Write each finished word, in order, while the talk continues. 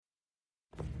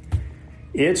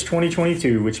It's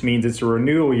 2022, which means it's a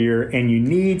renewal year, and you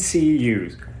need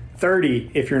CEUs. 30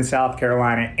 if you're in South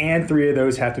Carolina, and 3 of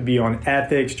those have to be on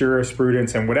ethics,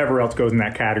 jurisprudence, and whatever else goes in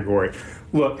that category.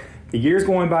 Look, the year's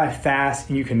going by fast,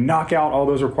 and you can knock out all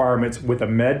those requirements with a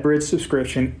MedBridge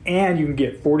subscription, and you can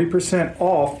get 40%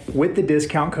 off with the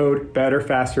discount code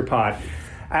BetterFasterPod.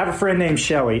 I have a friend named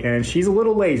Shelly, and she's a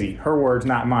little lazy. Her words,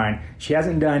 not mine. She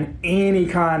hasn't done any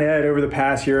Con Ed over the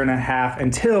past year and a half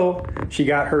until she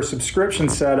got her subscription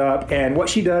set up. And what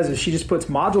she does is she just puts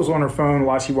modules on her phone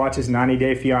while she watches 90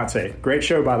 Day Fiance. Great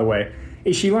show, by the way.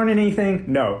 Is she learning anything?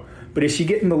 No. But is she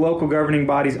getting the local governing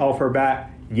bodies off her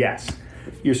back? Yes.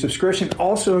 Your subscription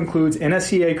also includes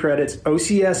NSCA credits,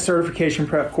 OCS certification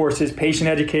prep courses, patient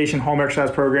education, home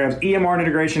exercise programs, EMR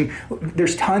integration.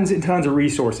 There's tons and tons of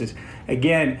resources.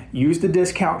 Again, use the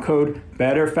discount code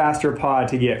BetterFasterPod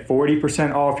to get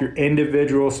 40% off your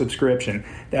individual subscription.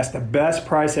 That's the best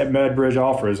price that MedBridge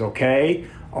offers, okay?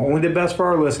 Only the best for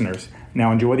our listeners.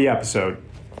 Now enjoy the episode.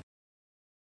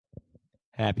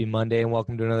 Happy Monday and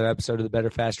welcome to another episode of the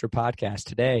Better Faster podcast.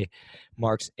 Today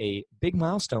marks a big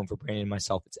milestone for Brandon and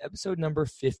myself. It's episode number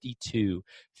 52.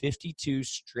 52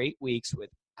 straight weeks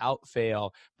without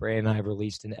fail. Brandon and I have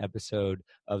released an episode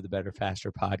of the Better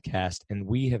Faster podcast, and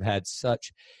we have had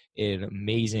such an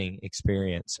amazing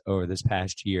experience over this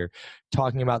past year,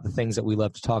 talking about the things that we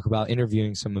love to talk about,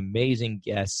 interviewing some amazing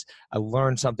guests. I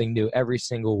learned something new every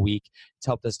single week. It's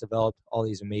helped us develop all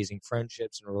these amazing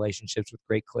friendships and relationships with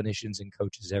great clinicians and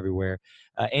coaches everywhere.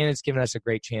 And it's given us a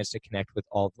great chance to connect with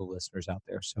all the listeners out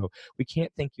there. So we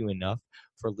can't thank you enough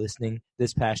for listening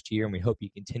this past year, and we hope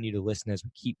you continue to listen as we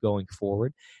keep going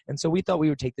forward. And so we thought we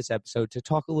would take this episode to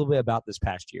talk a little bit about this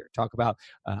past year, talk about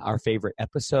our favorite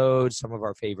episodes, some of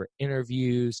our favorite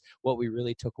interviews, what we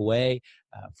really took away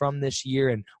from this year,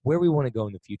 and where we want to go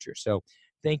in the future. So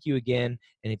thank you again.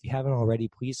 And if you haven't already,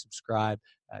 please subscribe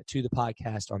to the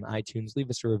podcast on iTunes. Leave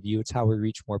us a review. It's how we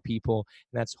reach more people.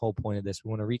 And that's the whole point of this. We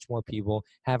want to reach more people,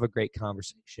 have a great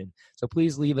conversation. So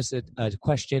please leave us a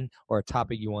question or a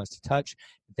topic you want us to touch.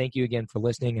 Thank you again for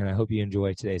listening, and I hope you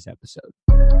enjoy today's episode.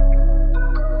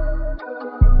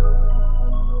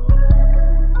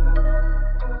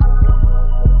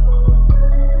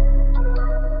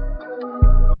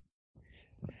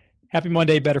 Happy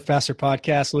Monday, Better Faster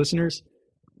podcast listeners.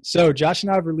 So Josh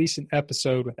and I have released an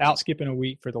episode without skipping a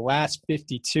week for the last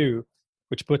 52,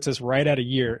 which puts us right at a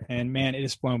year. And man, it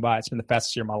has flown by. It's been the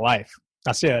fastest year of my life.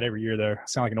 I say that every year, though. I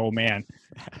sound like an old man.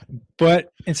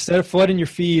 But instead of flooding your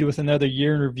feed with another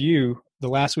year in review the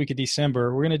last week of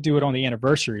December, we're going to do it on the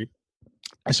anniversary.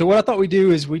 And so what I thought we'd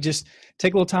do is we just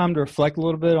take a little time to reflect a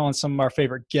little bit on some of our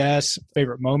favorite guests,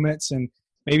 favorite moments, and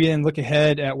maybe then look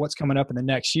ahead at what's coming up in the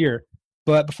next year.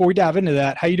 But before we dive into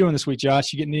that, how you doing this week,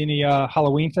 Josh? You getting any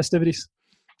Halloween festivities?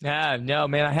 No,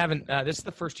 man, I haven't. This is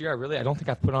the first year I don't think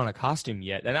I've put on a costume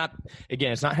yet. And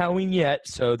it's not Halloween yet,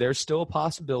 so there's still a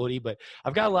possibility. But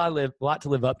I've got a lot to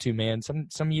live up to, man.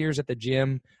 Some years at the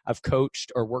gym, I've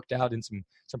coached or worked out in some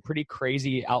pretty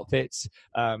crazy outfits.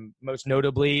 Most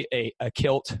notably, a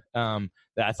kilt that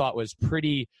I thought was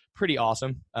pretty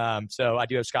awesome. So I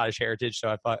do have Scottish heritage, so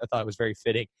I thought it was very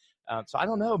fitting. So I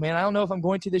don't know, man. I don't know if I'm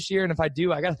going to this year, and if I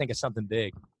do, I got to think of something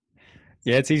big.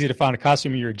 Yeah, it's easy to find a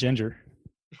costume when you're a ginger.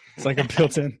 It's like a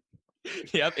built-in.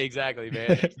 Yep, exactly,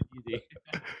 man. It's easy.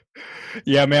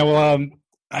 Yeah, man.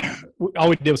 Well, all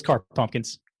we did was carve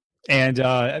pumpkins, and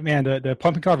man, the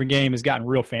pumpkin carving game has gotten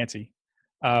real fancy.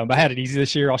 I had it easy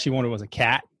this year. All she wanted was a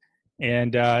cat,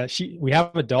 and we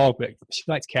have a dog, but she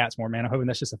likes cats more, man. I'm hoping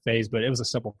that's just a phase, but it was a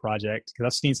simple project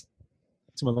because I've seen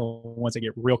some of the ones that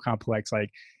get real complex,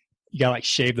 like you got to like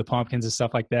shave the pumpkins and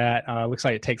stuff like that. Looks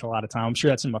like it takes a lot of time. I'm sure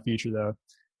that's in my future though.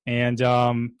 And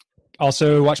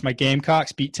also watched my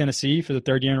Gamecocks beat Tennessee for the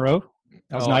third year in a row.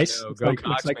 That was nice. Go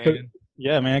Cox, man.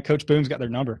 Yeah, man. Coach Boone's got their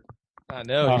number. I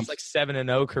know. He's like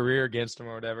 7-0 career against them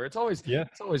or whatever. It's always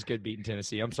good beating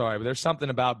Tennessee. I'm sorry, but there's something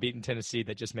about beating Tennessee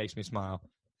that just makes me smile.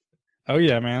 Oh,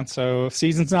 yeah, man. So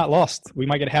season's not lost. We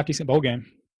might get a half-decent bowl game.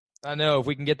 I know if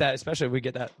we can get that, especially if we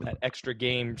get that extra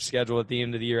game schedule at the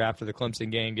end of the year after the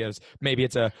Clemson game gives, maybe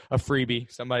it's a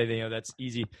freebie. Somebody, that's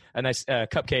easy. A nice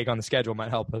cupcake on the schedule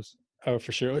might help us. Oh,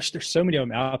 for sure. There's so many of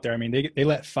them out there. I mean, they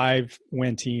let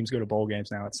 5-win teams go to bowl games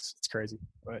now. It's crazy.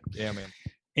 But yeah, man.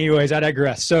 Anyways, I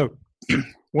digress. So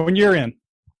when you're in,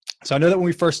 so I know that when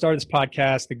we first started this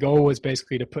podcast, the goal was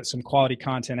basically to put some quality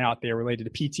content out there related to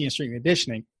PT and strength and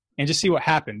conditioning and just see what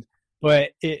happened.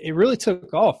 But it really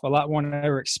took off a lot more than I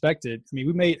ever expected. I mean,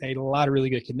 we made a lot of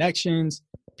really good connections.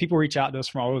 People reach out to us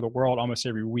from all over the world almost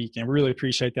every week, and we really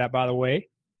appreciate that, by the way.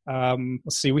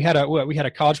 Let's see. We had a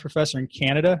college professor in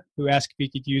Canada who asked if he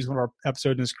could use one of our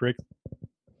episodes in his curriculum.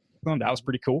 That was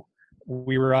pretty cool.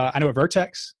 We were, I know at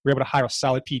Vertex, we were able to hire a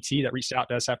solid PT that reached out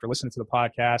to us after listening to the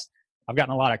podcast. I've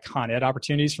gotten a lot of Con Ed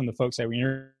opportunities from the folks that we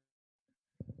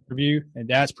interview, and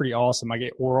that's pretty awesome. I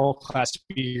get world-class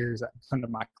speakers that come to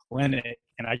my clinic,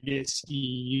 and I get to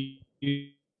see you.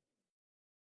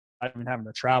 I've been having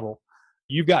to travel.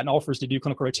 You've gotten offers to do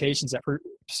clinical rotations at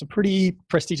some pretty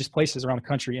prestigious places around the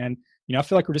country, and I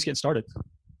feel like we're just getting started.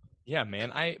 Yeah,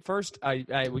 man.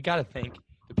 We got to thank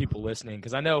the people listening,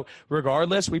 because I know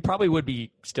regardless, we probably would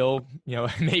be still,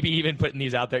 maybe even putting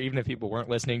these out there, even if people weren't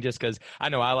listening, just because I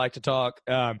know I like to talk,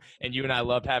 and you and I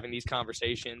love having these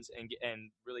conversations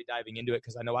and really diving into it,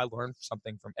 because I know I learn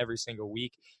something from every single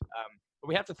week. But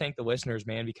we have to thank the listeners,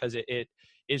 man, because it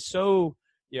is so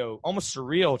almost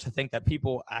surreal to think that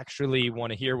people actually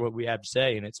want to hear what we have to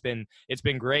say. And it's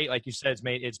been great. Like you said,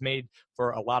 it's made for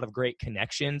a lot of great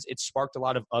connections. It's sparked a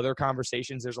lot of other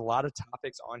conversations. There's a lot of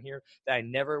topics on here that I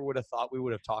never would have thought we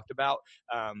would have talked about.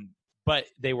 But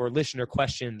they were listener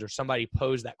questions, or somebody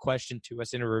posed that question to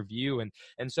us in a review.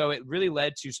 And so it really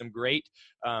led to some great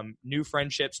new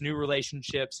friendships, new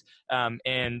relationships,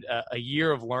 and a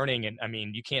year of learning. And I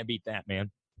mean, you can't beat that,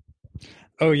 man.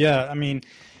 Oh yeah. I mean,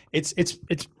 it's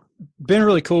been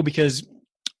really cool because,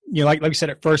 like we said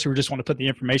at first, we just want to put the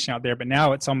information out there, but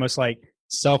now it's almost like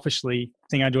selfishly, the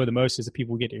thing I enjoy the most is the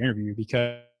people we get to interview,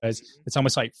 because it's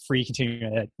almost like free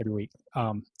continuing ed every week.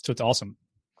 So it's awesome.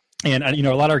 And,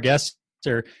 a lot of our guests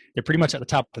they're pretty much at the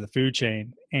top of the food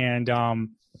chain. And,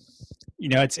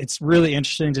 it's really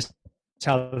interesting just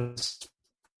how this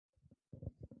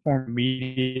form of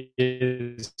media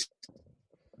is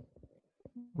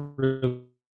really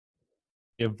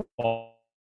evolved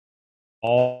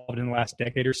in the last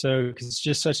decade or so, because it's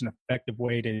just such an effective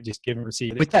way to just give and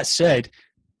receive. With that said,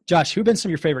 Josh, who've been some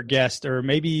of your favorite guests, or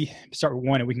maybe start with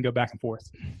one and we can go back and forth?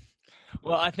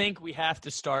 Well, I think we have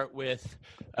to start with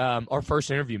our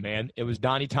first interview, man. It was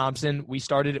Donnie Thompson. We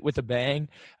started it with a bang.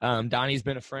 Donnie's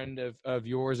been a friend of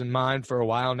yours and mine for a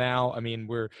while now. I mean,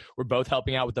 we're both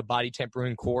helping out with the body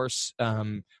tempering course,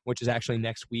 which is actually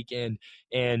next weekend.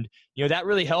 And, that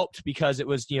really helped, because it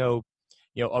was,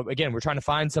 again, we're trying to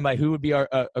find somebody who would be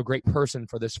a great person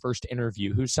for this first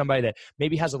interview, who's somebody that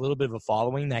maybe has a little bit of a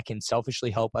following that can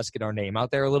selfishly help us get our name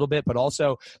out there a little bit, but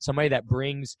also somebody that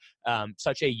brings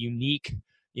such a unique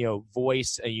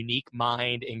voice, a unique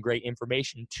mind, and great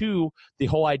information to the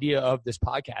whole idea of this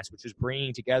podcast, which is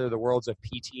bringing together the worlds of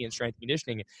PT and strength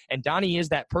conditioning. And Donnie is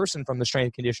that person from the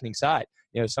strength conditioning side,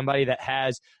 somebody that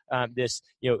has this,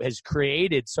 has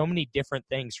created so many different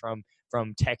things from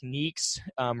techniques,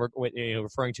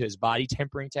 referring to his body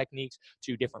tempering techniques,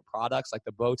 to different products like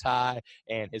the bow tie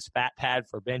and his fat pad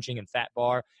for benching and fat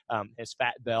bar, his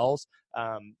fat bells.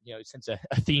 Since a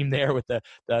theme there with the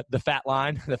fat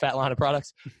line of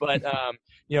products. But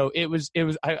it was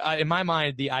in my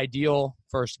mind the ideal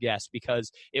first guest,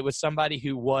 because it was somebody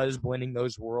who was blending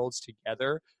those worlds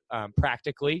together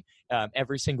practically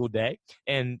every single day.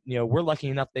 And we're lucky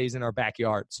enough that he's in our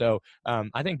backyard. So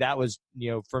I think that was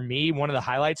for me one of the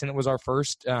highlights, and it was our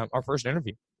first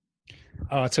interview.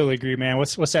 Oh, I totally agree, man.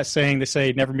 What's that saying? They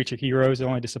say never meet your heroes, they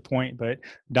only disappoint. But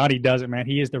Donnie does it, man.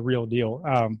 He is the real deal.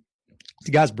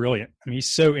 The guy's brilliant. I mean,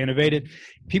 he's so innovative.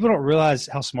 People don't realize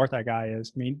how smart that guy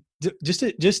is. I mean, just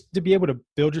to be able to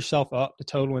build yourself up to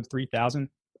total in 3,000,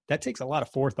 that takes a lot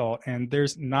of forethought. And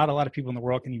there's not a lot of people in the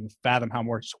world can even fathom how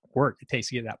much work it takes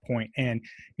to get to that point. And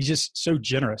he's just so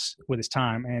generous with his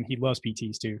time, and he loves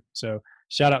PTs too. So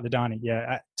shout out to Donnie.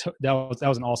 Yeah, that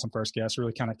was an awesome first guest.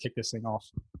 Really kind of kicked this thing off.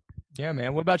 Yeah,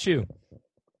 man. What about you?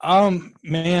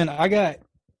 Man, I got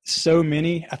so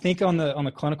many. I think on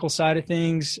the clinical side of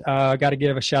things, I got to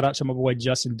give a shout out to my boy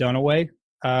Justin Dunaway.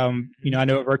 I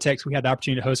know at Vertex we had the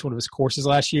opportunity to host one of his courses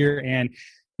last year, and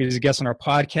he was a guest on our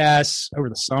podcast over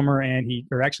the summer. And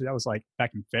that was like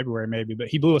back in February maybe, but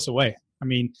he blew us away. I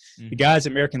mean, the guy's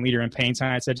American leader in pain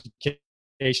science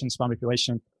education, spine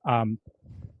manipulation.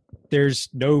 There's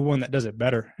no one that does it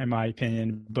better, in my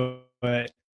opinion.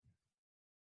 But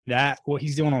what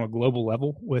he's doing on a global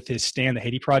level with his Stand the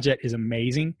Haiti project is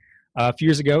amazing. A few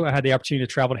years ago, I had the opportunity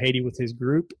to travel to Haiti with his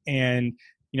group. And,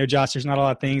 Josh, there's not a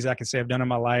lot of things I can say I've done in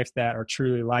my life that are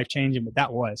truly life-changing, but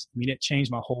that was. I mean, it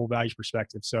changed my whole values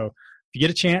perspective. So if you get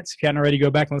a chance, if you hadn't already, go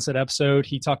back and listen to that episode.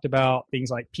 He talked about things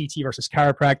like PT versus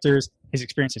chiropractors, his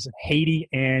experiences in Haiti,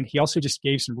 and he also just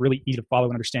gave some really easy to follow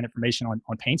and understand information on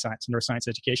pain science and neuroscience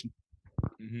education.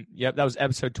 Mm-hmm. Yep, that was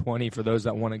episode 20 for those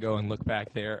that want to go and look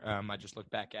back there. I just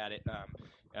looked back at it.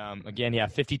 Again,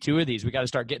 52 of these. We got to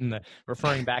start getting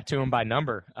referring back to them by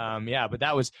number. But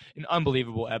that was an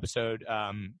unbelievable episode.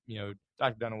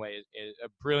 Dr. Dunaway is a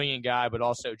brilliant guy, but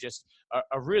also just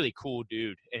a really cool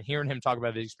dude. And hearing him talk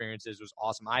about his experiences was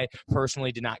awesome. I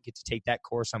personally did not get to take that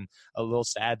course. I'm a little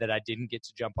sad that I didn't get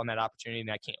to jump on that opportunity,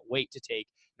 and I can't wait to take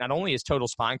not only his total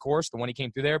spine course, the one he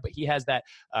came through there, but he has that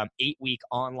 8-week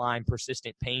online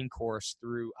persistent pain course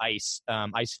through ICE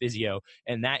Physio,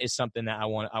 and that is something that I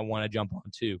want to jump on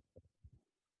too.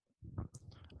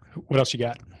 What else you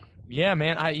got? Yeah,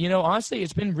 man. Honestly,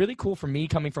 it's been really cool for me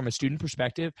coming from a student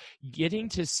perspective, getting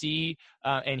to see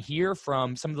and hear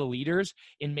from some of the leaders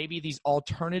in maybe these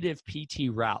alternative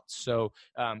PT routes. So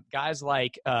guys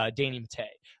like Danny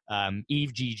Mattei,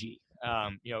 Eve Gigi,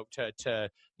 to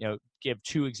give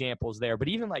two examples there, but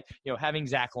even like, having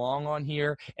Zach Long on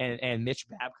here and Mitch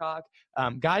Babcock,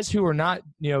 guys who are not,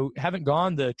 haven't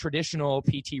gone the traditional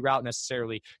PT route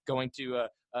necessarily, going to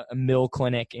a mill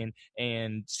clinic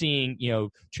and seeing,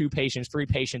 2 patients, 3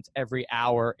 patients every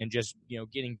hour and just,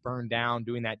 getting burned down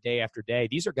doing that day after day.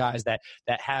 These are guys that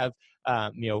have,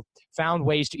 found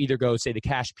ways to either go, say, the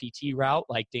cash PT route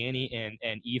like Danny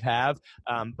and Eve have,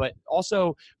 but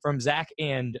also from Zach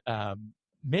and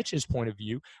Mitch's point of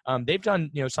view, they've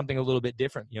done something a little bit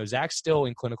different. Zach's still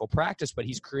in clinical practice, but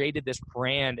he's created this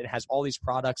brand and has all these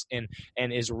products and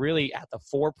is really at the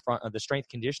forefront of the strength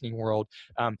conditioning world.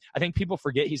 I think people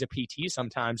forget he's a PT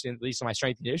sometimes, at least my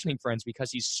strength conditioning friends, because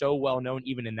he's so well known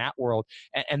even in that world.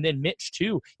 And then Mitch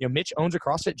too. Mitch owns a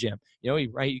CrossFit gym.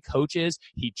 He coaches,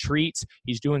 he treats,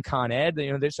 he's doing Con Ed.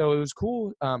 So it was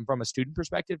cool from a student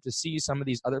perspective to see some of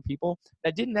these other people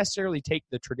that didn't necessarily take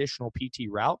the traditional PT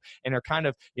route and are kind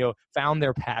of found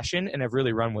their passion and have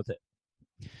really run with it.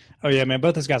 Oh yeah, man.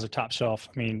 Both those guys are top shelf.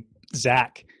 I mean,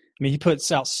 Zach, he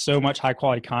puts out so much high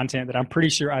quality content that I'm pretty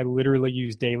sure I literally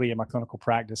use daily in my clinical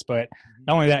practice. But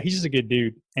not only that, he's just a good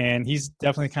dude. And he's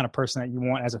definitely the kind of person that you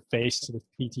want as a face to the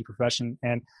PT profession.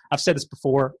 And I've said this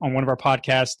before on one of our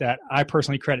podcasts that I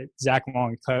personally credit Zach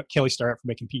Long and Kelly Starrett for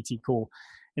making PT cool.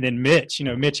 And then Mitch,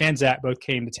 Mitch and Zach both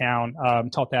came to town,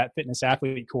 taught that fitness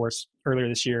athlete course earlier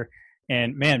this year.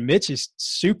 And man, Mitch is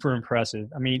super impressive.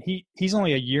 I mean, he's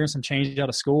only a year and some change out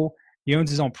of school. He owns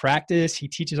his own practice. He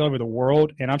teaches all over the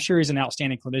world, and I'm sure he's an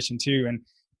outstanding clinician too. And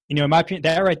in my opinion,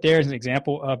 that right there is an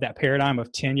example of that paradigm of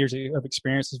 10 years of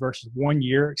experiences versus 1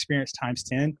 year experience times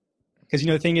 10. Because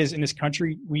the thing is, in this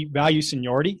country, we value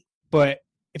seniority, but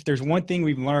if there's one thing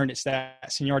we've learned, it's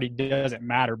that seniority doesn't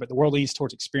matter. But the world leans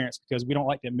towards experience because we don't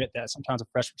like to admit that sometimes a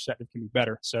fresh perspective can be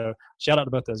better. So shout out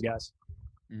to both those guys.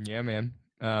 Yeah, man.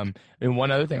 And one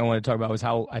other thing I want to talk about was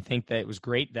how I think that it was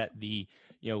great that the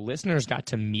listeners got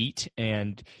to meet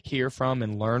and hear from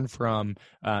and learn from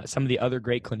some of the other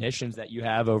great clinicians that you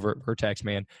have over at Vertex,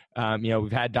 man.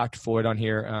 We've had Dr. Floyd on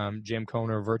here, Jim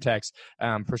Kohner of Vertex,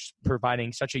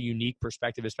 providing such a unique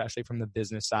perspective, especially from the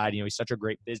business side. He's such a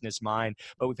great business mind.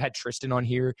 But we've had Tristan on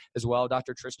here as well,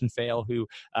 Dr. Tristan Fail, who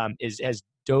has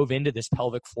dove into this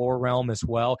pelvic floor realm as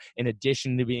well, in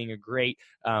addition to being a great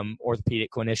orthopedic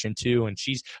clinician too. And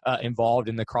she's involved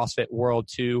in the CrossFit world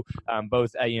too,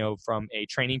 both from a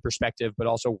training perspective, but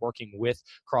also working with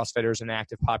CrossFitters and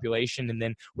active population. And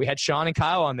then we had Sean and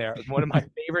Kyle on there. One of my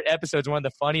favorite episodes, one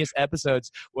of the funniest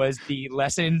episodes, was the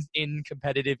lessons in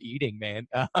competitive eating, man.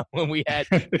 When we had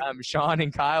Sean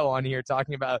and Kyle on here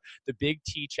talking about the Big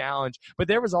T challenge, but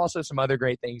there was also some other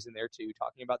great things in there too,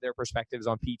 talking about their perspectives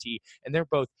on PT. And they're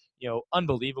both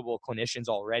unbelievable clinicians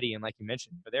already, and like you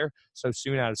mentioned, but they're so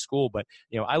soon out of school. But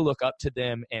I look up to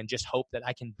them and just hope that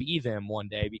I can be them one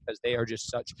day, because they are just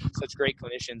such great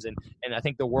clinicians. And I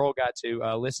think the world got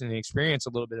to listen and experience a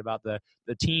little bit about the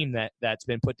team that's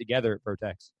been put together at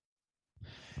Vertex.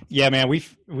 Yeah, man,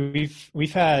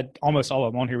 we've had almost all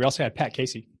of them on here. We also had Pat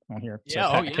Casey on here.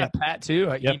 Yeah, so Pat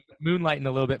too. Yep. He moonlighting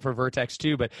a little bit for Vertex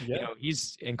too, but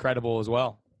he's incredible as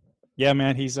well. Yeah,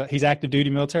 man, he's active duty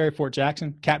military, Fort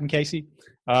Jackson, Captain Casey.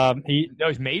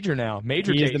 He's major now.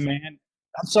 Major he Casey. Is the man.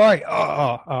 I'm sorry.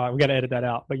 We got to edit that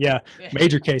out. But yeah,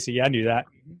 Major Casey. Yeah, I knew that.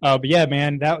 But yeah,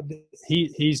 man,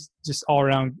 he's just all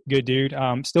around good dude.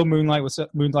 Still moonlights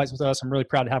with us. I'm really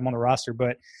proud to have him on the roster.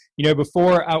 But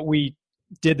before we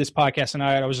did this podcast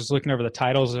tonight, I was just looking over the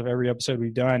titles of every episode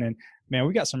we've done, and man,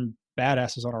 we got some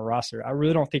badasses on our roster. I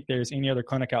really don't think there's any other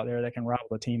clinic out there that can rival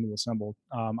the team we've assembled.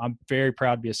 I'm very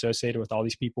proud to be associated with all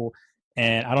these people,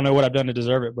 and I don't know what I've done to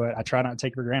deserve it, but I try not to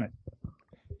take it for granted.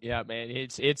 Yeah, man,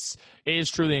 it is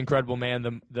truly incredible,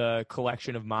 man. The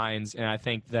collection of minds, and I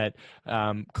think that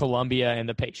Columbia and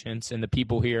the patients and the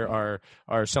people here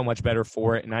are so much better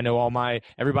for it. And I know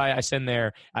everybody I send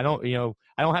there, I don't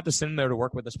have to send them there to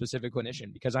work with a specific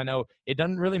clinician, because I know it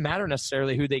doesn't really matter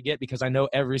necessarily who they get, because I know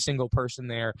every single person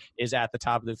there is at the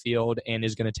top of the field and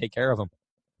is going to take care of them.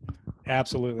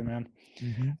 Absolutely, man.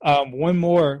 Mm-hmm. One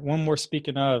more.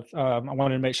 Speaking of, I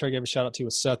wanted to make sure I gave a shout out to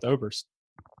Seth Oberst.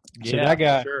 So Yeah, that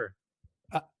guy, sure.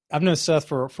 I've known Seth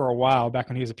for a while, back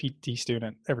when he was a PT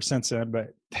student, ever since then. But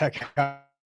that guy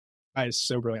is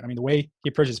so brilliant. I mean, the way he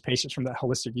approaches patients from that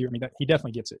holistic view, I mean, he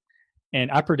definitely gets it.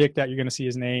 And I predict that you're going to see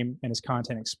his name and his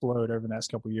content explode over the next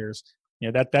couple of years.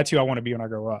 That's who I want to be when I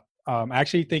grow up. I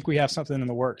actually think we have something in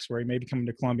the works where he may be coming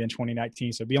to Columbia in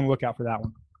 2019. So be on the lookout for that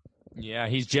one. Yeah,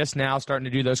 he's just now starting to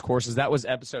do those courses. That was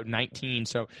episode 19.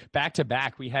 So back to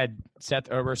back, we had Seth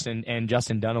Oberst and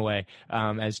Justin Dunaway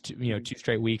as two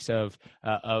straight weeks of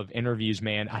interviews.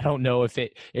 Man, I don't know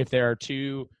if there are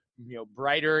two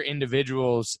brighter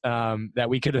individuals that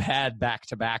we could have had back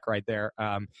to back right there.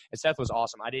 And Seth was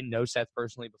awesome. I didn't know Seth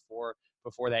personally before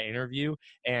that interview,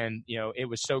 and it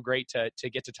was so great to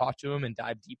get to talk to him and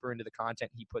dive deeper into the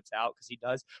content he puts out, because he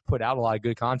does put out a lot of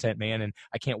good content, man. And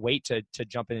I can't wait to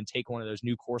jump in and take one of those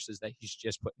new courses that he's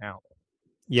just putting out.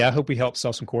 Yeah, I hope we help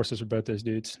sell some courses for both those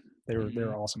dudes. They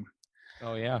were awesome.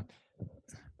 Oh yeah.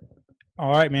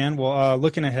 All right, man. Well,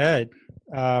 looking ahead,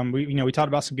 we talked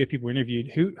about some good people we interviewed.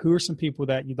 Who are some people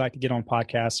that you'd like to get on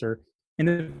podcasts or in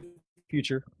the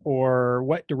future, or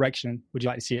what direction would you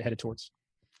like to see it headed towards?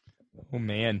 Oh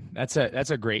man, that's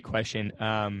a great question.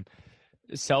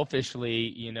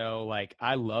 Selfishly,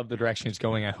 I love the direction it's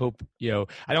going. I hope,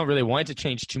 I don't really want it to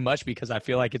change too much, because I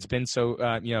feel like it's been so,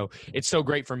 it's so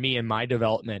great for me in my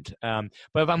development. But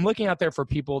if I'm looking out there for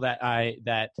people that I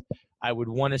would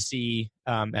want to see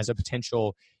as a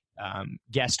potential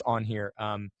guest on here,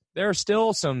 there are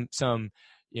still some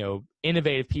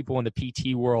innovative people in the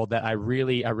PT world that I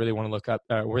really want to look up,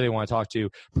 really want to talk to.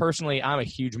 Personally, I'm a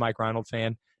huge Mike Reinold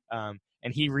fan.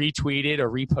 And he retweeted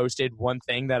or reposted one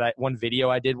video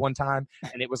I did one time,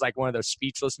 and it was like one of those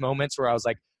speechless moments where I was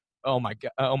like, oh my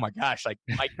gosh, like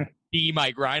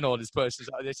Mike Reinold is posted.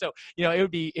 So it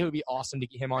would be awesome to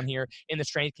get him on here. In the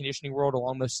strength conditioning world,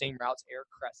 along those same routes, Eric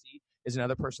Cressy is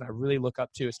another person I really look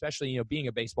up to, especially being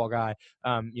a baseball guy.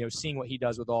 Seeing what he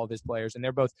does with all of his players, and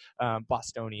they're both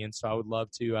Bostonians, so I would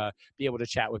love to be able to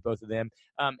chat with both of them.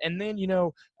 And then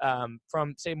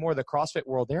from say more of the CrossFit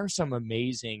world, there are some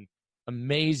amazing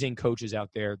coaches out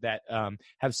there that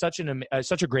have such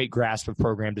a great grasp of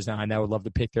program design. I would love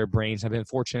to pick their brains. I've been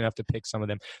fortunate enough to pick some of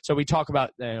them. So we talk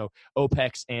about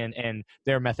OPEX and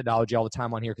their methodology all the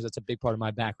time on here, because that's a big part of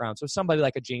my background. So somebody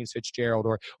like a James Fitzgerald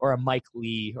or a Mike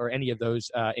Lee or any of those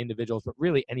individuals, but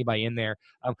really anybody in there,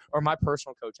 or my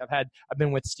personal coach. I've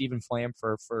been with Stephen Flam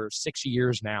for 6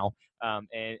 years now.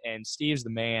 And Steve's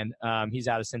the man. He's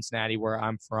out of Cincinnati, where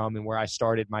I'm from and where I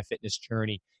started my fitness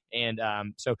journey. And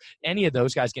so any of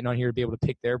those guys getting on here to be able to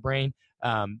pick their brain,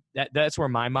 that's where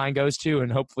my mind goes to,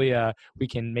 and hopefully we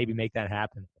can maybe make that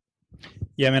happen.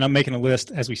 Yeah, man, I'm making a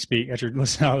list as we speak, as you're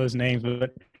listening to all those names.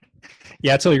 But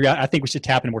yeah, I totally agree. I think we should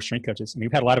tap into more strength coaches. I mean,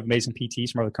 we've had a lot of amazing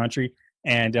PTs from around the country,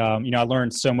 and I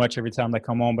learned so much every time they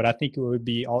come on. But I think it'd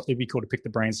be cool to pick the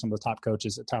brains of some of the top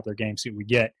coaches at the top of their game, see what we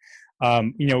get.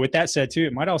 With that said, too,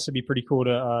 it might also be pretty cool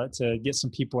to get some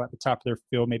people at the top of their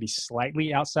field, maybe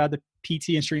slightly outside the PT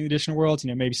and strength and conditioning worlds.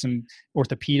 Maybe some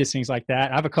orthopedists, things like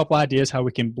that. I have a couple ideas how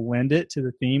we can blend it to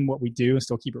the theme, what we do, and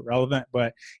still keep it relevant.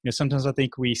 But sometimes I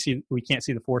think we can't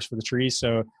see the forest for the trees.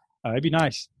 So it'd be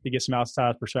nice to get some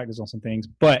outside perspectives on some things.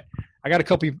 But I got a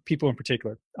couple of people in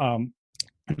particular.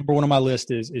 Number one on my list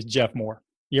is Jeff Moore.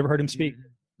 You ever heard him speak?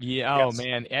 Yeah. Yes. Oh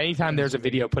man. Anytime there's a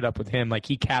video put up with him, like,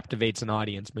 he captivates an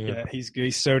audience, man. Yeah,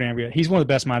 he's so damn good. He's one of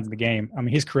the best minds in the game. I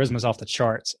mean, his charisma is off the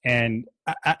charts, and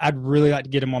I'd really like to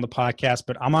get him on the podcast,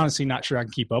 but I'm honestly not sure I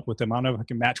can keep up with him. I don't know if I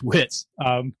can match wits.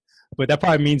 But that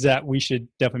probably means that we should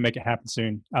definitely make it happen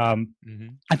soon.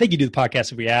 I think you do the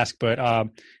podcast if we ask, but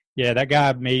yeah, that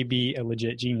guy may be a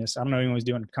legit genius. I don't know if anyone's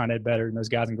doing Con Ed better than those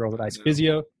guys and girls at Ice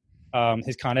Physio,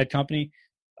 his Con Ed company.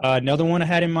 Another one I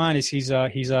had in mind is he's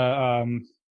a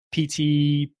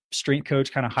PT strength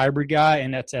coach kind of hybrid guy,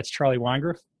 and that's Charlie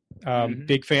Weingriff.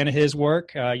 Big fan of his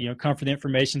work. Come for the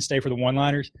information, stay for the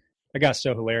one-liners. That guy's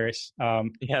so hilarious.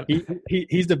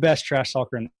 He's the best trash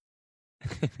talker in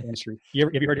the industry. Have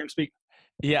you heard him speak?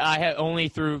 Yeah, I have only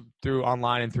through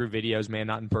online and through videos, man,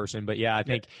 not in person. But yeah, I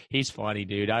think he's funny,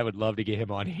 dude. I would love to get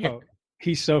him on here. Oh,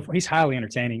 he's highly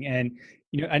entertaining, and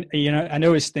I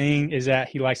know his thing is that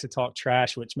he likes to talk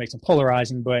trash, which makes him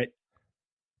polarizing. But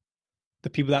the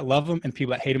people that love them and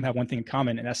people that hate them have one thing in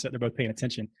common, and that's that they're both paying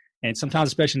attention. And sometimes,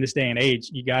 especially in this day and age,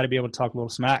 you got to be able to talk a little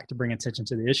smack to bring attention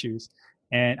to the issues.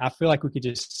 And I feel like we could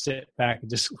just sit back and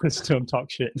just listen to him talk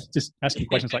shit, just ask him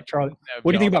questions like, Charlie,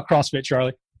 what do you think about CrossFit,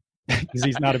 Charlie? Because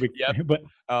he's not a big fan. But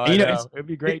you know, it'd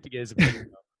be great to get his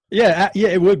opinion. Yeah,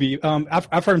 it would be.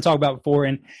 I've heard him talk about it before,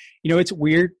 and it's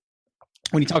weird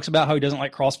when he talks about how he doesn't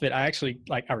like CrossFit. I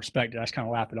respect it. I just kind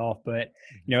of laugh it off. But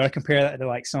I compare that to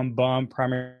like some bum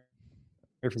primary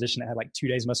physician that had like 2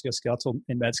 days musculoskeletal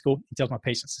in med school. He tells my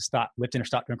patients to stop lifting or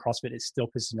stop doing CrossFit. It still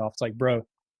pisses me off. It's like, bro,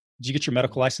 did you get your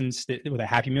medical license with a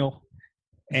Happy Meal?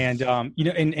 And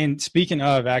and speaking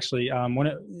of, actually,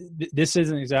 this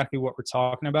isn't exactly what we're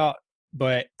talking about,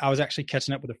 but I was actually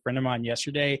catching up with a friend of mine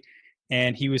yesterday,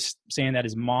 and he was saying that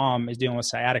his mom is dealing with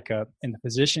sciatica, and the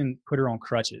physician put her on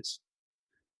crutches.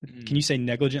 Can you say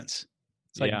negligence?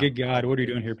 It's like, good God, what are you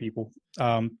doing here, people?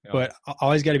 But I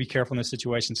always got to be careful in those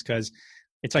situations, because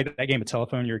it's like that game of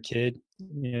telephone. You're a kid,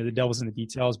 the devil's in the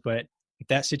details. But if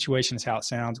that situation is how it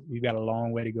sounds, we've got a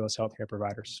long way to go as healthcare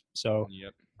providers. So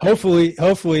hopefully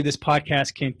this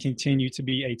podcast can continue to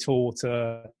be a tool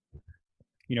to,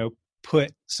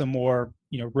 put some more,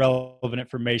 relevant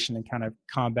information and kind of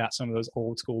combat some of those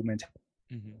old school mentalities.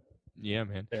 Mm-hmm. Yeah,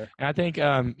 man. And I think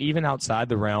even outside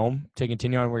the realm, to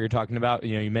continue on where you're talking about,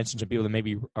 you mentioned some people that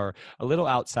maybe are a little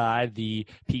outside the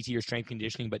PT or strength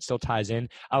conditioning, but still ties in.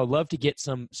 I would love to get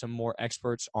some more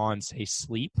experts on, say,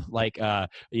 sleep, like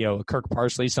Kirk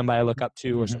Parsley, somebody I look up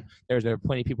to, or there are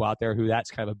plenty of people out there who that's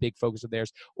kind of a big focus of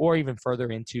theirs, or even further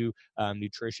into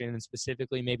nutrition, and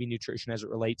specifically maybe nutrition as it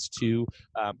relates to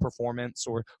performance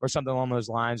or something along those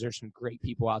lines. There's some great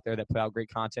people out there that put out great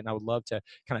content. I would love to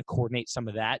kind of coordinate some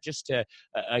of that, just to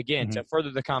to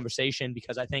further the conversation,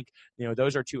 because I think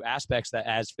those are two aspects that,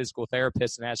 as physical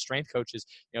therapists and as strength coaches,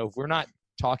 if we're not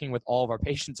talking with all of our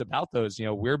patients about those,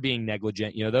 we're being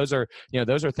negligent. Those are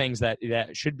things that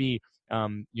should be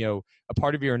a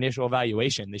part of your initial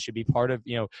evaluation. They should be part of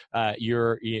your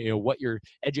what you're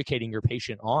educating your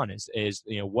patient on is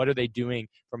what are they doing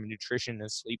from a nutrition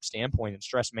and sleep standpoint and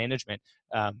stress management.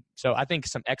 So I think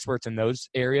some experts in those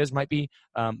areas might be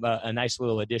a nice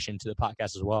little addition to the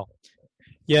podcast as well.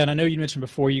 Yeah, and I know you mentioned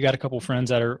before you got a couple of friends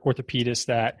that are orthopedists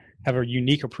that have a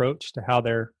unique approach to how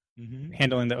they're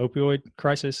handling the opioid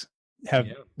crisis.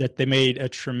 That they made a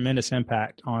tremendous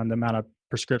impact on the amount of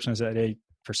prescriptions that they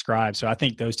prescribe. So I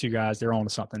think those two guys, they're on to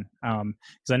something. Because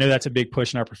I know that's a big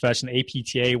push in our profession. The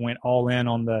APTA went all in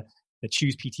on the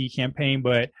Choose PT campaign,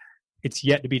 but it's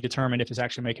yet to be determined if it's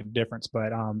actually making a difference.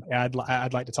 But I'd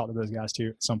like to talk to those guys too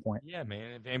at some point. Yeah,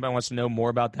 man. If anybody wants to know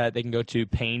more about that, they can go to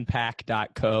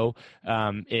painpack.co.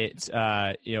 It's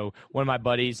one of my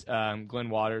buddies,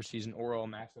 Glenn Waters. He's an oral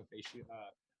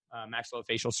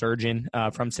maxillofacial surgeon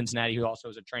from Cincinnati, who also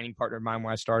is a training partner of mine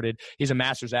when I started. He's a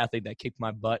master's athlete that kicked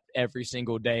my butt every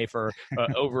single day for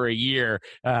over a year,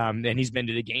 and he's been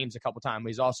to the games a couple times.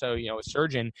 He's also a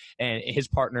surgeon, and his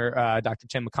partner, Dr.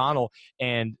 Tim McConnell,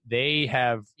 and they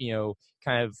have the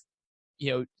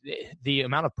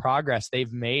amount of progress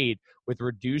they've made with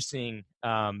reducing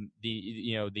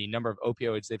the number of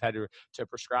opioids they've had to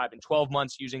prescribe in 12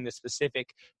 months using the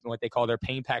specific, what they call their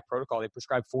pain pack protocol. They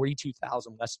prescribed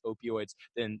 42,000 less opioids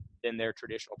than their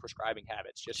traditional prescribing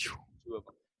habits, just two of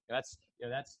them.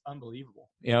 That's unbelievable.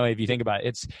 If you think about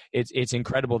it, it's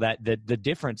incredible that the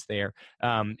difference there.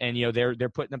 And they're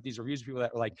putting up these reviews of people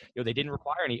that were like, they didn't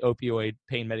require any opioid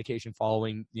pain medication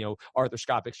following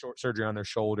arthroscopic surgery on their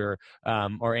shoulder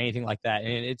or anything like that.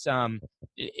 And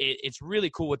it's really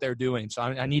cool what they're doing. So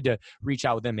I need to reach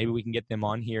out with them. Maybe we can get them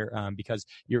on here because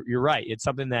you're right. It's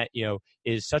something that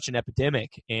is such an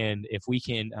epidemic, and if we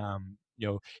can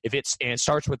it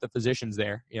starts with the physicians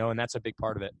there, and that's a big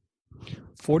part of it.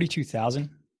 42,000.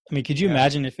 I mean, could you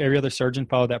imagine if every other surgeon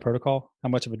followed that protocol, how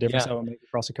much of a difference that would make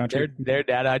across the country? Their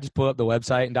data, I just pulled up the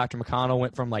website, and Dr. McConnell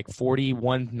went from like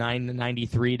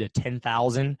 41,993 to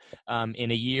 10,000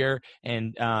 in a year.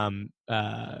 And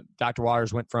Dr.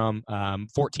 Waters went from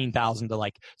 14,000 to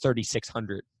like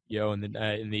 3,600. In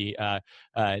the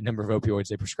number of opioids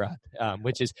they prescribed,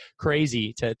 which is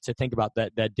crazy to think about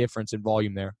that difference in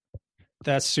volume there.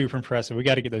 That's super impressive. We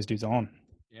got to get those dudes on.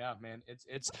 Yeah, man,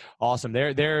 it's awesome.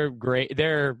 They're great.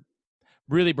 They're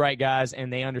really bright guys,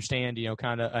 and they understand. They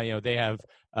have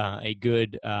a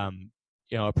good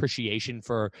appreciation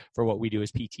for what we do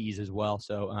as PTs as well.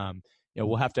 So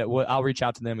I'll reach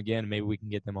out to them again, and maybe we can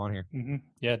get them on here. Mm-hmm.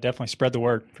 Yeah, definitely spread the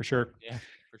word for sure. Yeah,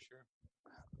 for sure.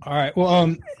 All right.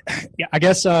 Well, I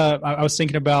guess I was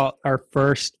thinking about our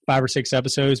first 5 or 6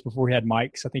 episodes before we had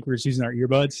mics. I think we were just using our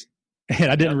earbuds.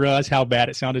 and I didn't realize how bad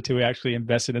it sounded till we actually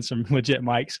invested in some legit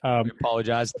mics. We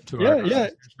apologize to our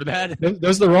listeners for that.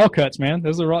 Those are the raw cuts, man.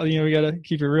 Those are the raw. We got to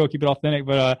keep it real, keep it authentic.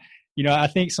 But I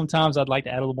think sometimes I'd like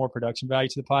to add a little more production value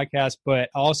to the podcast. But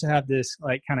I also have this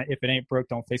like kind of if it ain't broke,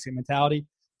 don't fix it mentality.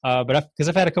 But because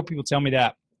I've had a couple people tell me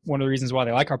that one of the reasons why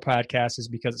they like our podcast is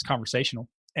because it's conversational,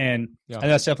 and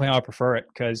that's definitely how I prefer it,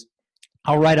 because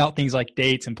I'll write out things like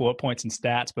dates and bullet points and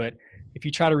stats, but if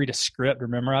you try to read a script or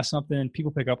memorize something,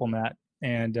 people pick up on that.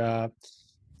 And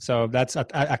so that's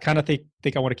I kind of think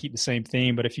I want to keep the same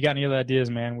theme. But if you got any other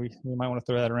ideas, man, we might want to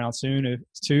throw that around soon.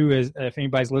 If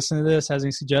anybody's listening to this, has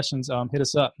any suggestions, hit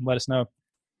us up and let us know.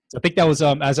 So I think that was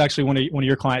actually one of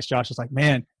your clients, Josh, was like,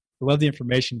 man, I love the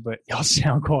information, but y'all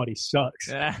sound quality sucks.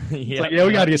 We got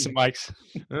to get some mics.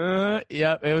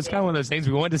 It was kind of one of those things.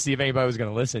 We wanted to see if anybody was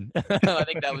going to listen. I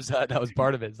think that was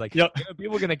part of it. It's like,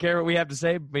 people are going to care what we have to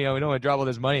say. But, we don't want to drop all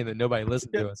this money and then nobody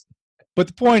listens to us. But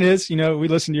the point is, we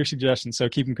listen to your suggestions, so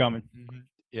keep them coming. Mm-hmm.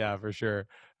 Yeah, for sure.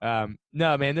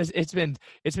 No, man, it's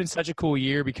been such a cool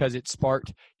year because it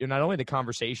sparked, not only the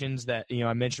conversations that,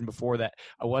 I mentioned before that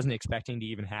I wasn't expecting to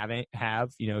even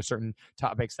have, certain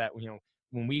topics that,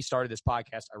 when we started this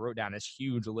podcast, I wrote down this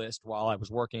huge list while I was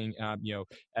working,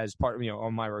 as part of,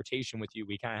 on my rotation with you.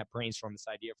 We kind of brainstormed this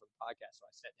idea for the podcast. So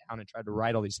I sat down and tried to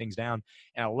write all these things down.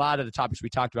 And a lot of the topics we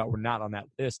talked about were not on that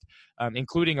list,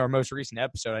 including our most recent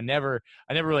episode. I never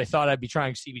really thought I'd be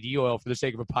trying CBD oil for the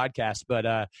sake of a podcast, but,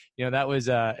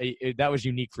 that was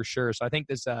unique for sure. So I think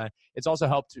this, it's also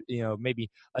helped, maybe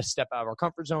a step out of our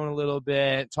comfort zone a little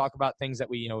bit, talk about things that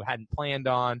we, hadn't planned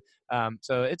on.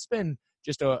 So it's been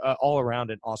just a all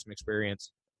around an awesome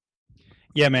experience.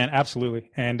 Yeah, man, absolutely.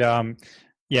 And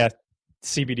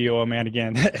CBD oil, man,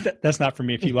 again, that's not for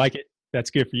me. If you like it,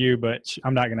 that's good for you, but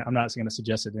I'm not gonna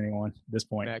suggest it to anyone at this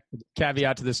point.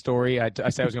 Caveat to the story, I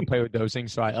said I was gonna play with dosing,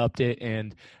 so I upped it,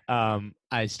 and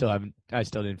I still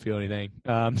didn't feel anything.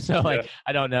 I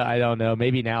don't know.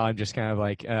 Maybe now I'm just kind of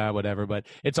like whatever, but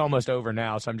it's almost over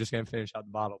now, so I'm just gonna finish out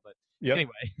the bottle. But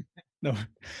anyway. No,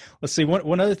 let's see.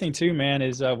 One other thing too, man,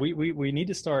 is we need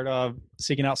to start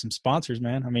seeking out some sponsors,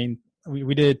 man. I mean,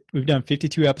 we've done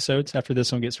 52 episodes after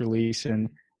this one gets released, and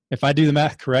if I do the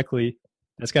math correctly,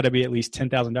 that's got to be at least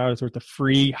 $10,000 worth of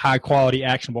free, high quality,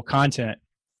 actionable content.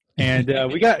 And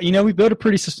we built a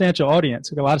pretty substantial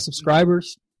audience. We got a lot of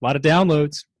subscribers, a lot of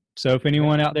downloads. So if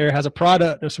anyone out there has a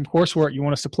product or some coursework you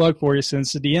want us to plug for you, send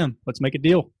us a DM. Let's make a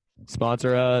deal.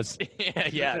 Sponsor us. Dude,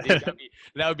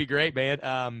 that would be great, man.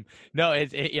 And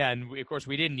of course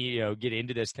we didn't get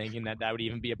into this thinking that would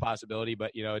even be a possibility, but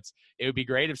it would be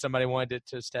great if somebody wanted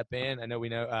to step in. I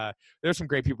know there's some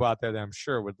great people out there that I'm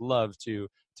sure would love to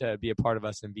be a part of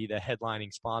us and be the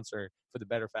headlining sponsor for the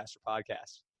Better Faster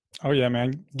podcast. Oh yeah,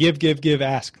 man. Give,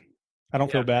 ask. I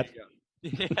don't feel bad.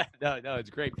 Yeah, no,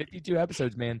 it's great. 52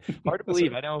 episodes, man. Hard to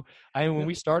believe. I know. When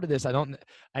we started this, I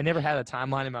never had a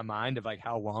timeline in my mind of like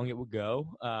how long it would go.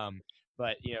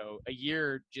 But a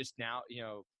year just now,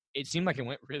 it seemed like it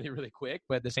went really, really quick.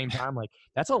 But at the same time, like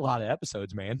that's a lot of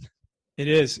episodes, man. It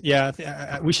is.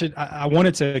 Yeah, we should. I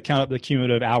wanted to count up the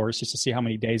cumulative hours just to see how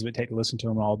many days it would take to listen to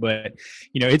them all. But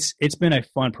it's been a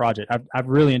fun project. I've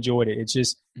really enjoyed it. It's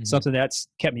just something that's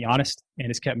kept me honest,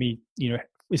 and it's kept me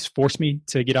it's forced me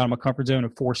to get out of my comfort zone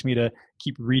and forced me to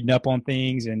keep reading up on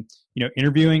things and,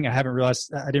 interviewing. I didn't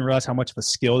realize how much of a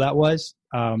skill that was.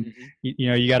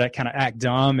 You got to kind of act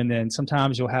dumb. And then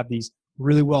sometimes you'll have these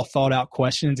really well thought out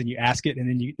questions and you ask it and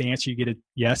then the answer you get a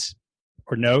yes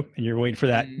or no. And you're waiting for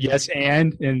that yes.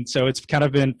 And so it's kind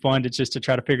of been fun to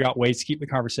try to figure out ways to keep the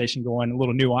conversation going,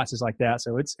 little nuances like that.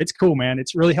 So it's cool, man.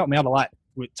 It's really helped me out a lot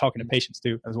with talking to patients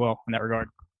too, as well in that regard.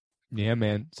 Yeah,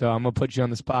 man. So I'm going to put you on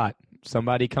the spot.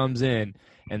 Somebody comes in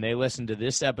and they listen to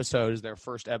this episode as their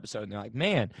first episode and they're like,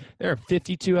 man, there are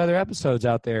 52 other episodes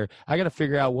out there. I got to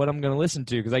figure out what I'm going to listen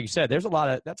to. Cause like you said, that's a lot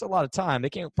of time. They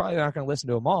probably not going to listen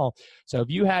to them all. So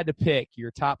if you had to pick your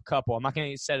top couple, I'm not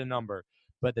going to set a number,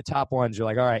 but the top ones, you're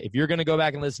like, all right, if you're going to go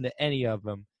back and listen to any of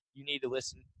them, you need to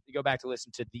go back to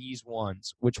listen to these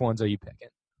ones. Which ones are you picking?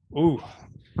 Ooh.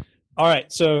 All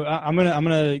right. So I'm going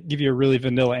to give you a really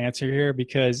vanilla answer here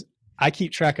because I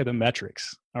keep track of the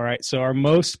metrics. All right. So our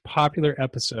most popular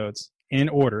episodes in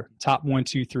order, top 1,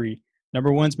 2, 3.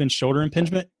 Number 1's been shoulder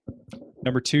impingement.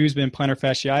 Number 2's been plantar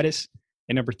fasciitis.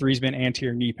 And number 3's been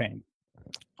anterior knee pain.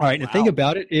 All right. Wow. The thing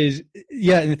about it is,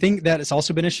 and the thing that has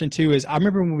also been interesting too is I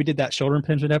remember when we did that shoulder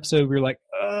impingement episode, we were like,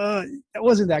 that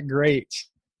wasn't that great.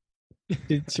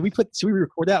 Should we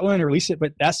record that one and release it?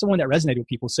 But that's the one that resonated with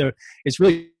people. So it's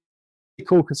really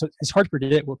cool because it's hard to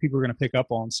predict what people are going to pick up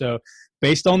on. So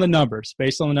based on the numbers,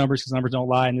 because numbers don't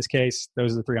lie in this case,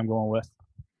 those are the 3 I'm going with.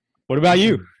 What about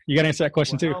you? You got to answer that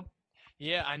question too.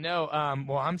 Yeah, I know.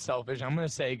 Well, I'm selfish. I'm going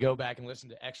to say go back and listen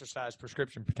to Exercise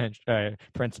Prescription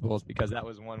Principles, because that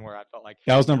was one where I felt like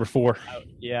That was number 4.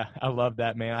 yeah, I love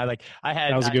that, man.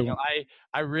 That was a good one.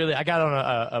 I got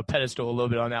on a pedestal a little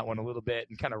bit on that one a little bit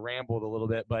and kind of rambled a little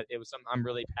bit, but it was something I'm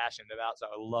really passionate about. So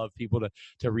I love people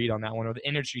to read on that one, or the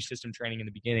energy system training in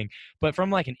the beginning. But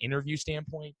from like an interview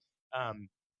standpoint,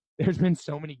 there's been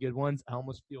so many good ones. I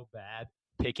almost feel bad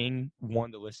picking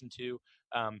one to listen to.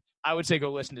 I would say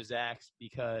go listen to Zach's,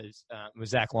 because with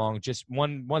Zach Long, just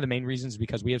one of the main reasons,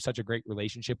 because we have such a great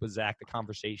relationship with Zach. The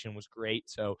conversation was great.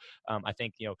 So I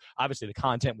think, obviously the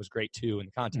content was great too, and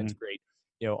the content's great,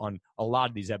 on a lot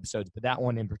of these episodes. But that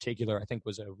one in particular, I think,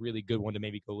 was a really good one to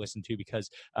maybe go listen to, because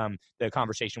the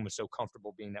conversation was so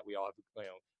comfortable, being that we all have,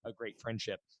 a great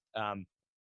friendship.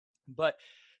 But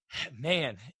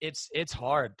man, it's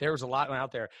hard. There was a lot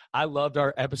out there. I loved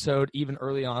our episode even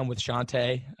early on with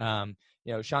Shantae.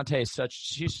 Shantae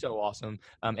she's so awesome.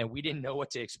 And we didn't know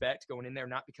what to expect going in there,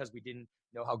 not because we didn't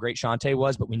know how great Shantae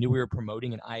was, but we knew we were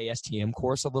promoting an IASTM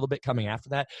course a little bit coming after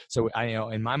that. So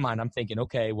in my mind, I'm thinking,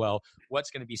 okay, well, what's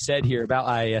going to be said here about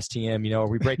IASTM?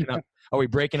 Are we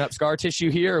breaking up scar tissue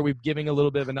here? Are we giving a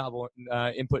little bit of a novel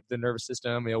input to the nervous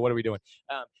system? What are we doing?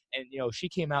 And she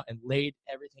came out and laid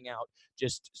everything out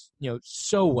just,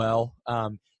 so well.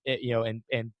 And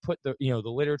put the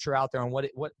literature out there on what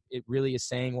it really is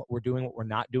saying, what we're doing, what we're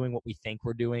not doing, what we think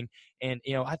we're doing. And,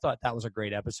 I thought that was a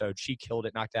great episode. She killed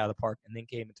it, knocked it out of the park, and then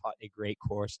came and taught a great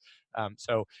course.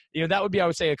 So that would be, I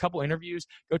would say, a couple interviews.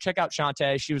 Go check out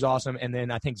Shantae. She was awesome. And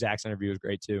then I think Zach's interview was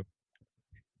great too.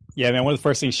 Yeah, man. One of the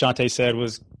first things Shantae said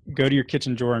was, go to your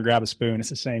kitchen drawer and grab a spoon. It's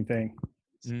the same thing.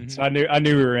 Mm-hmm. So I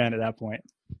knew we were in at that point.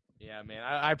 Yeah, man,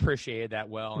 I appreciated that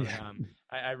well. Yeah.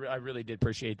 I really did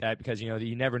appreciate that, because,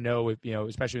 you never know if,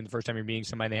 especially in the first time you're meeting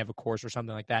somebody, they have a course or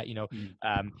something like that,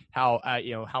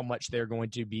 how much they're going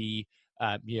to be,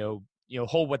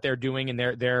 hold what they're doing, and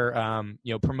they're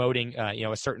promoting,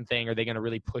 a certain thing. Are they going to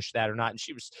really push that or not? And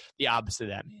she was the opposite of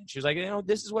that, man. She was like,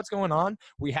 this is what's going on.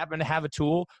 We happen to have a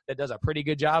tool that does a pretty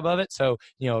good job of it. So,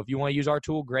 if you want to use our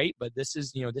tool, great. But this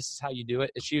is how you do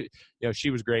it. She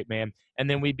was great, man. And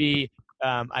then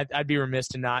I'd be remiss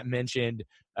to not mention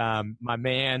my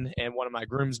man and one of my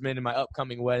groomsmen in my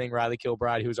upcoming wedding, Riley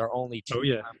Kilbride, who's our only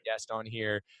two-time guest on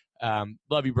here.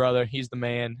 Love you, brother. He's the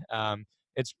man.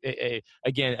 It's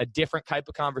again a different type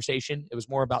of conversation. It was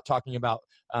more about talking about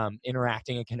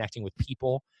interacting and connecting with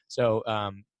people. So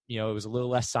it was a little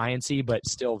less sciencey, but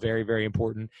still very, very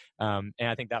important. And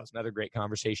I think that was another great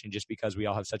conversation, just because we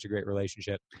all have such a great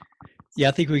relationship. Yeah,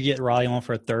 I think we get Riley on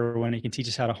for a third one. He can teach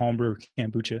us how to homebrew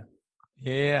kombucha.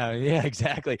 Yeah,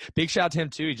 exactly. Big shout out to him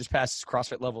too. He just passed his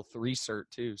CrossFit level 3 cert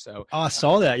too. So I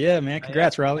saw that. Yeah, man.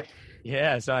 Congrats, Riley.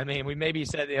 Yeah. So we maybe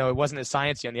said it wasn't as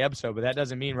sciencey on the episode, but that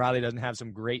doesn't mean Riley doesn't have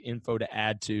some great info to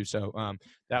add to. So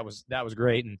that was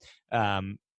great.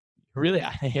 And really,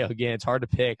 again, it's hard to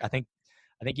pick. I think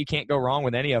you can't go wrong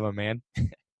with any of them, man.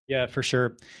 Yeah, for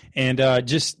sure. And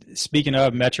just speaking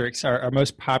of metrics, our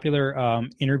most popular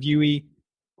interviewee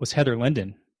was Heather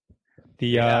Linden,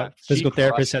 the physical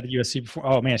therapist at the USC before.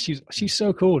 Oh man, she's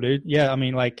so cool, dude. Yeah,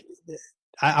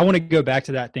 I want to go back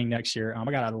to that thing next year. I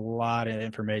got a lot of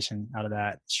information out of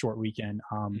that short weekend.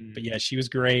 But yeah, she was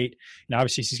great. And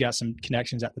obviously she's got some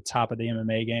connections at the top of the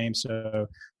MMA game. So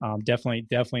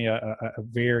definitely a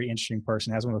very interesting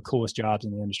person. Has one of the coolest jobs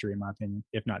in the industry, in my opinion,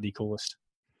 if not the coolest.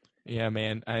 Yeah,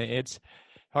 man. It's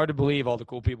hard to believe all the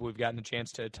cool people we've gotten a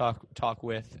chance to talk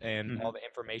with, and all the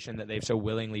information that they've so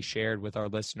willingly shared with our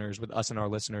listeners, with us and our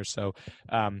listeners. So,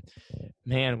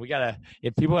 man,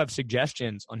 if people have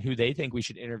suggestions on who they think we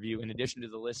should interview, in addition to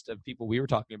the list of people we were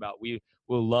talking about, we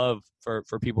will love for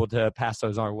people to pass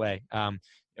those our way.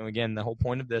 And again, the whole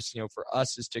point of this, for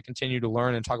us, is to continue to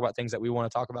learn and talk about things that we want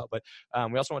to talk about. But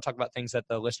we also want to talk about things that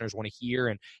the listeners want to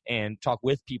hear, and talk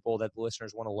with people that the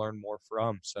listeners want to learn more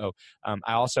from. So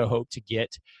I also hope to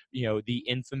get, the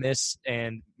infamous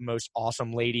and most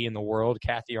awesome lady in the world,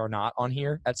 Kathy Arnott, on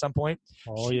here at some point.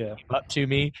 Oh, yeah. She came up to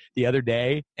me the other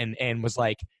day and was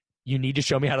like, you need to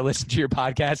show me how to listen to your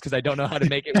podcast, because I don't know how to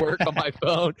make it work on my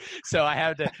phone. So I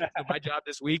have to. So my job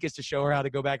this week is to show her how to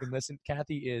go back and listen.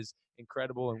 Kathy is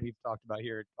incredible, and we've talked about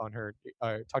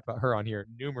her on here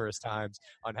numerous times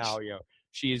on how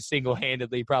she is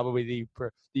single-handedly probably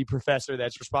the professor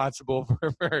that's responsible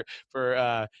for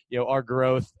our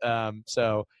growth.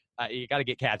 So you got to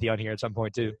get Kathy on here at some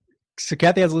point too. So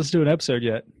Kathy hasn't listened to an episode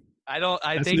yet. I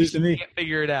think she can't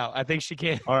figure it out. I think she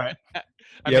can. All right.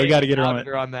 We got to get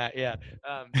her on that. Yeah.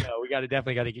 No, we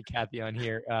definitely got to get Kathy on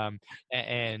here.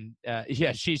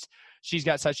 Yeah, she's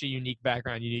got such a unique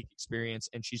background, unique experience,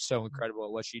 and she's so incredible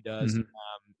at what she does.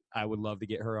 I would love to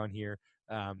get her on here.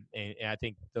 And I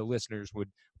think the listeners would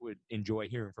enjoy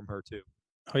hearing from her too.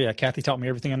 Oh yeah, Kathy taught me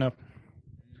everything I know.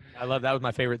 I love that was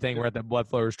my favorite thing. We're at the blood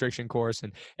flow restriction course,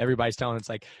 and everybody's telling us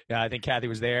like, I think Kathy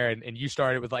was there, and you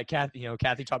started with like Kathy.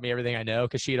 Kathy taught me everything I know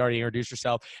because she had already introduced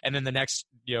herself. And then the next,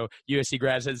 USC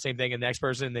grad said the same thing, and the next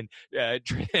person, then I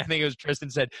think it was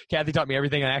Tristan said, Kathy taught me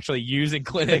everything I actually use in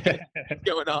clinic.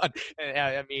 Going on,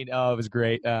 and it was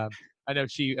great. I know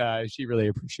she really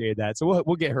appreciated that, so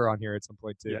we'll get her on here at some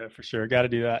point too. Yeah, for sure, got to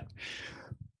do that.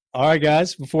 All right,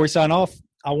 guys. Before we sign off,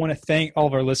 I want to thank all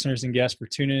of our listeners and guests for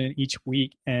tuning in each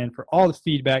week and for all the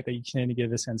feedback that you continue to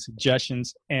give us and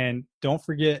suggestions. And don't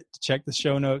forget to check the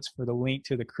show notes for the link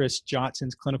to the Chris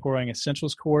Johnson's Clinical Running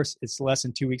Essentials course. It's less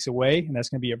than 2 weeks away, and that's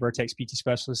going to be at Vertex PT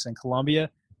Specialists in Columbia.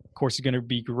 The course is going to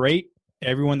be great.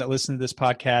 Everyone that listens to this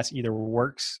podcast either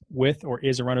works with or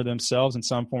is a runner themselves in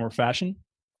some form or fashion.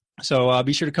 So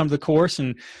be sure to come to the course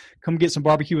and come get some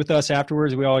barbecue with us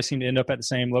afterwards. We always seem to end up at the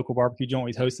same local barbecue joint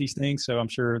we host these things, so I'm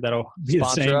sure that'll be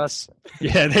Sponsor the same. us.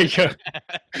 Yeah, there you go.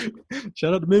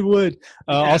 Shout out to Midwood.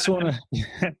 Also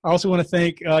want to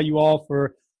thank you all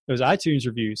for those iTunes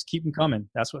reviews. Keep them coming.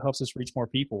 That's what helps us reach more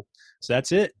people. So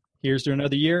that's it. Here's to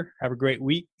another year. Have a great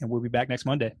week, and we'll be back next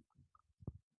Monday.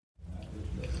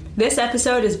 This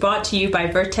episode is brought to you by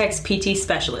Vertex PT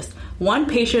Specialists. 1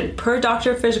 patient per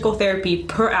doctor physical therapy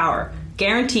per hour.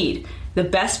 Guaranteed. The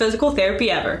best physical therapy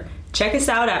ever. Check us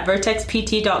out at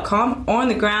vertexpt.com or on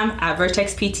the gram at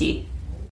vertexpt.